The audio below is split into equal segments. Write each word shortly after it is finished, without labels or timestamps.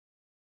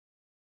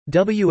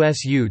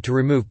WSU to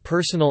remove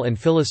personal and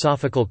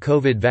philosophical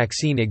COVID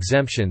vaccine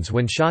exemptions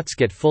when shots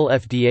get full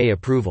FDA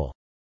approval.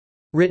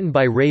 Written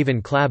by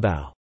Raven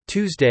Klabow.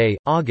 Tuesday,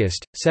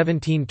 August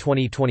 17,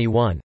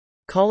 2021.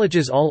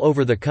 Colleges all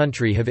over the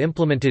country have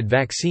implemented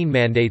vaccine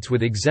mandates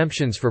with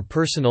exemptions for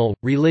personal,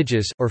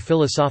 religious, or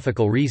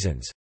philosophical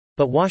reasons.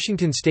 But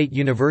Washington State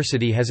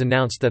University has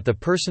announced that the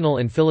personal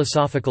and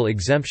philosophical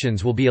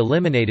exemptions will be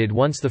eliminated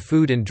once the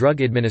Food and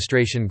Drug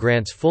Administration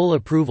grants full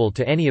approval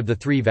to any of the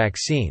 3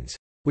 vaccines,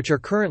 which are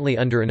currently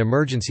under an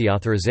emergency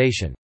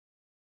authorization.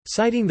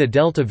 Citing the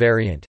Delta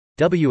variant,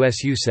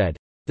 WSU said,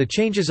 "The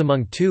changes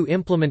among 2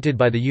 implemented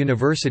by the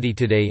university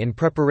today in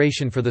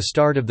preparation for the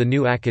start of the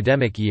new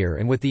academic year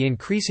and with the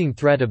increasing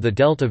threat of the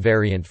Delta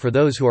variant for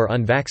those who are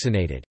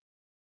unvaccinated.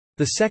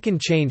 The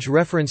second change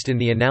referenced in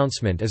the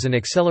announcement is an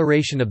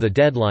acceleration of the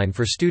deadline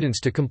for students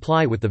to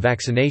comply with the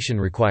vaccination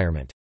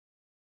requirement.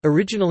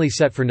 Originally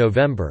set for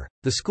November,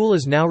 the school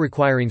is now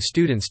requiring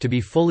students to be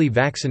fully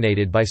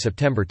vaccinated by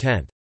September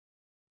 10.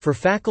 For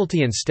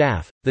faculty and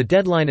staff, the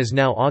deadline is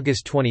now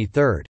August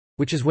 23,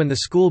 which is when the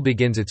school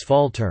begins its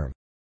fall term.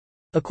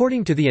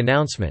 According to the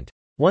announcement,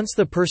 once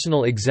the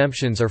personal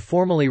exemptions are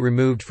formally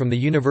removed from the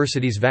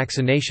university's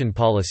vaccination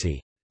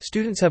policy,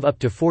 students have up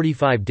to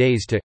 45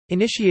 days to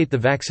initiate the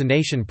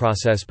vaccination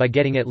process by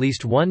getting at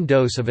least 1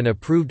 dose of an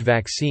approved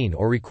vaccine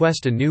or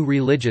request a new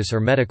religious or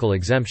medical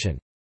exemption.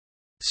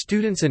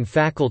 Students and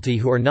faculty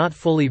who are not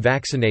fully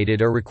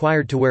vaccinated are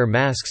required to wear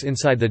masks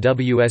inside the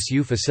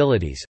WSU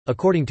facilities,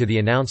 according to the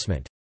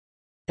announcement.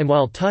 And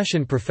while TUSH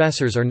and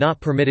professors are not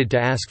permitted to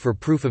ask for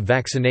proof of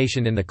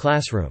vaccination in the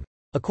classroom,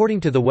 according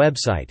to the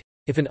website,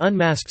 if an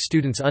unmasked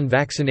student's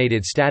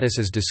unvaccinated status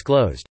is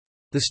disclosed,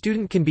 the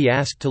student can be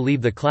asked to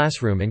leave the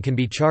classroom and can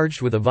be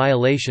charged with a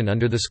violation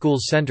under the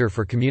school's Center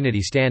for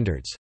Community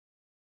Standards.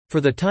 For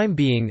the time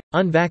being,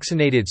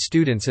 unvaccinated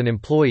students and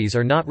employees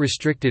are not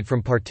restricted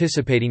from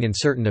participating in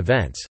certain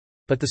events,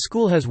 but the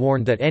school has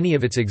warned that any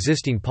of its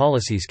existing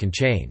policies can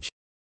change.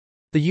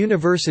 The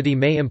university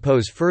may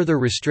impose further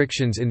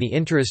restrictions in the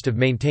interest of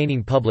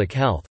maintaining public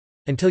health,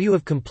 until you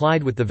have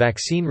complied with the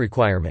vaccine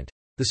requirement,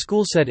 the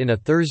school said in a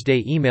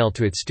Thursday email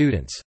to its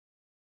students.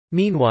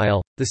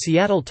 Meanwhile, the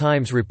Seattle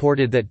Times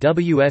reported that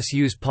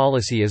WSU's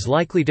policy is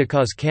likely to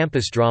cause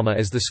campus drama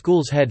as the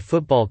school's head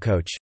football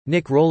coach,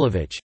 Nick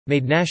Rolovich,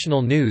 made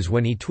national news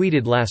when he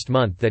tweeted last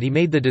month that he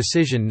made the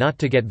decision not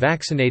to get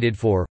vaccinated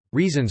for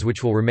reasons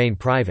which will remain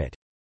private.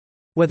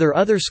 Whether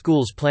other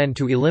schools plan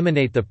to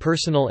eliminate the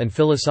personal and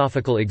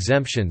philosophical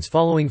exemptions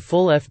following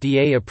full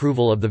FDA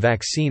approval of the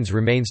vaccines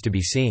remains to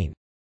be seen.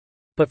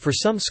 But for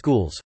some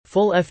schools,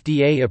 full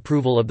FDA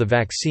approval of the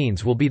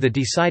vaccines will be the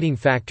deciding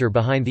factor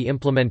behind the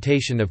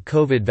implementation of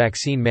COVID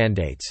vaccine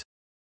mandates.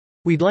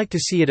 "We'd like to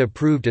see it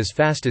approved as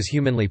fast as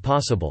humanly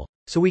possible,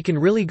 so we can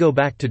really go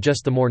back to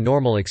just the more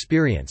normal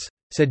experience,"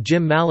 said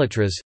Jim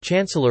Malatras,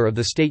 Chancellor of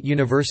the State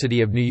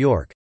University of New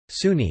York,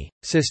 SUNY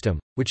system,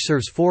 which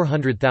serves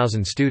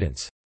 400,000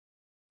 students.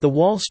 The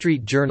Wall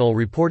Street Journal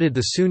reported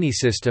the SUNY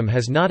system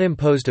has not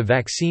imposed a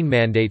vaccine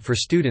mandate for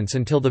students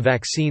until the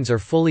vaccines are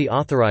fully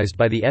authorized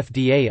by the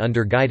FDA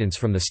under guidance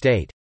from the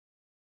state.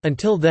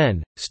 Until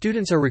then,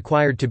 students are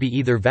required to be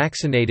either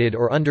vaccinated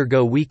or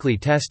undergo weekly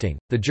testing,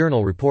 the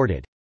journal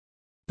reported.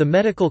 The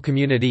medical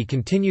community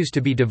continues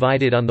to be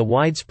divided on the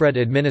widespread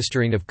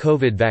administering of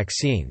COVID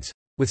vaccines,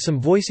 with some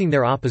voicing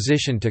their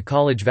opposition to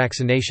college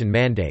vaccination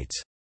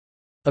mandates.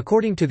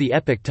 According to the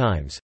Epoch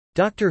Times,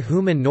 Dr.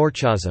 Hooman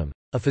Norchazam,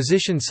 a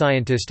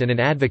physician-scientist and an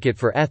advocate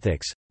for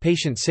ethics,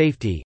 patient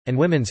safety, and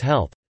women's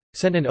health,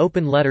 sent an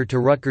open letter to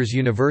Rutgers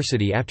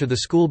University after the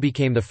school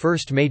became the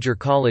first major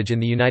college in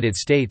the United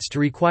States to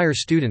require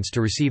students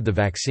to receive the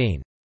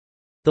vaccine.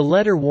 The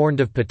letter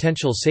warned of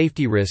potential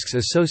safety risks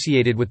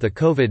associated with the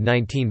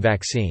COVID-19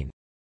 vaccine.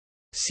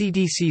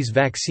 CDC's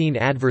Vaccine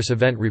Adverse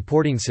Event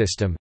Reporting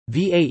System,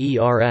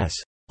 VAERS,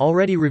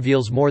 already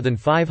reveals more than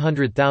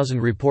 500,000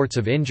 reports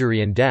of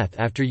injury and death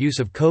after use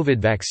of COVID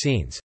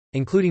vaccines,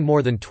 including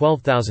more than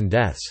 12,000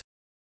 deaths.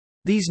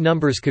 These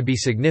numbers could be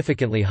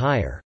significantly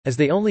higher, as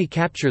they only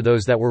capture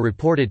those that were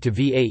reported to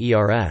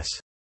VAERS.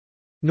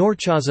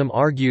 Norchazam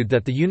argued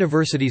that the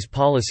university's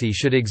policy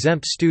should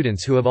exempt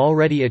students who have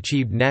already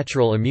achieved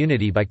natural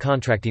immunity by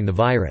contracting the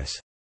virus.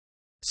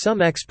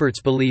 Some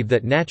experts believe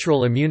that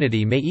natural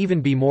immunity may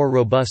even be more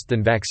robust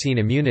than vaccine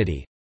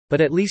immunity, but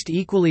at least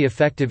equally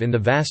effective in the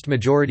vast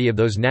majority of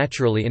those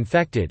naturally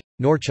infected,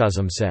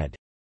 Norchazam said.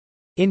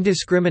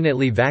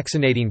 Indiscriminately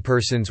vaccinating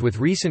persons with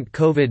recent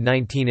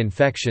COVID-19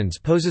 infections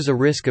poses a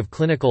risk of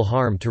clinical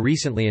harm to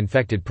recently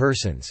infected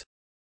persons.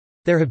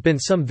 There have been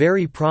some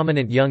very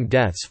prominent young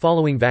deaths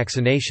following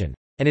vaccination,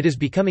 and it is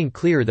becoming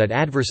clear that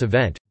adverse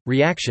event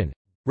reaction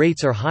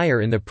rates are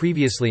higher in the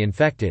previously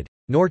infected,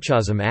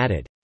 Norchazam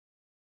added.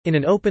 In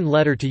an open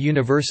letter to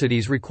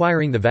universities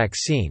requiring the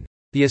vaccine,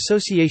 the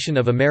Association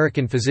of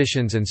American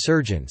Physicians and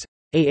Surgeons,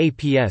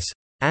 AAPS,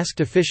 asked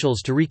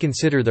officials to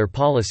reconsider their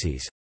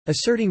policies,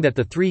 asserting that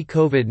the 3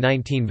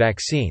 COVID-19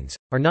 vaccines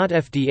are not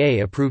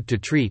FDA approved to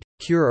treat,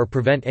 cure or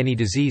prevent any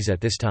disease at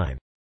this time.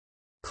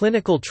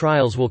 Clinical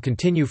trials will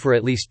continue for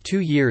at least 2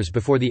 years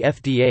before the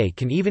FDA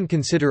can even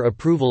consider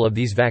approval of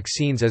these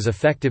vaccines as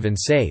effective and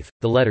safe,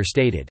 the letter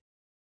stated.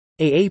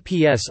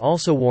 AAPS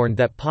also warned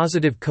that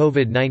positive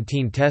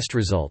COVID-19 test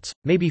results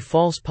may be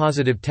false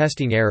positive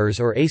testing errors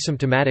or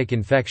asymptomatic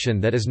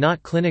infection that is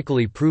not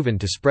clinically proven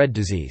to spread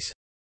disease.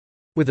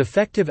 With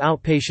effective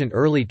outpatient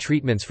early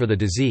treatments for the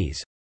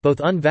disease, both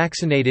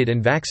unvaccinated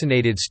and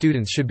vaccinated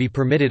students should be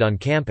permitted on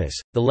campus,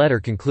 the letter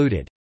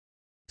concluded.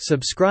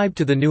 Subscribe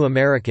to The New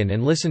American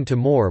and listen to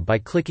more by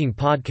clicking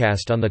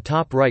podcast on the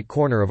top right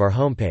corner of our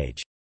homepage.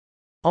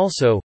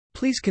 Also,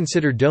 please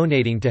consider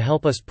donating to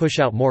help us push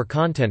out more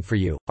content for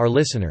you, our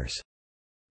listeners.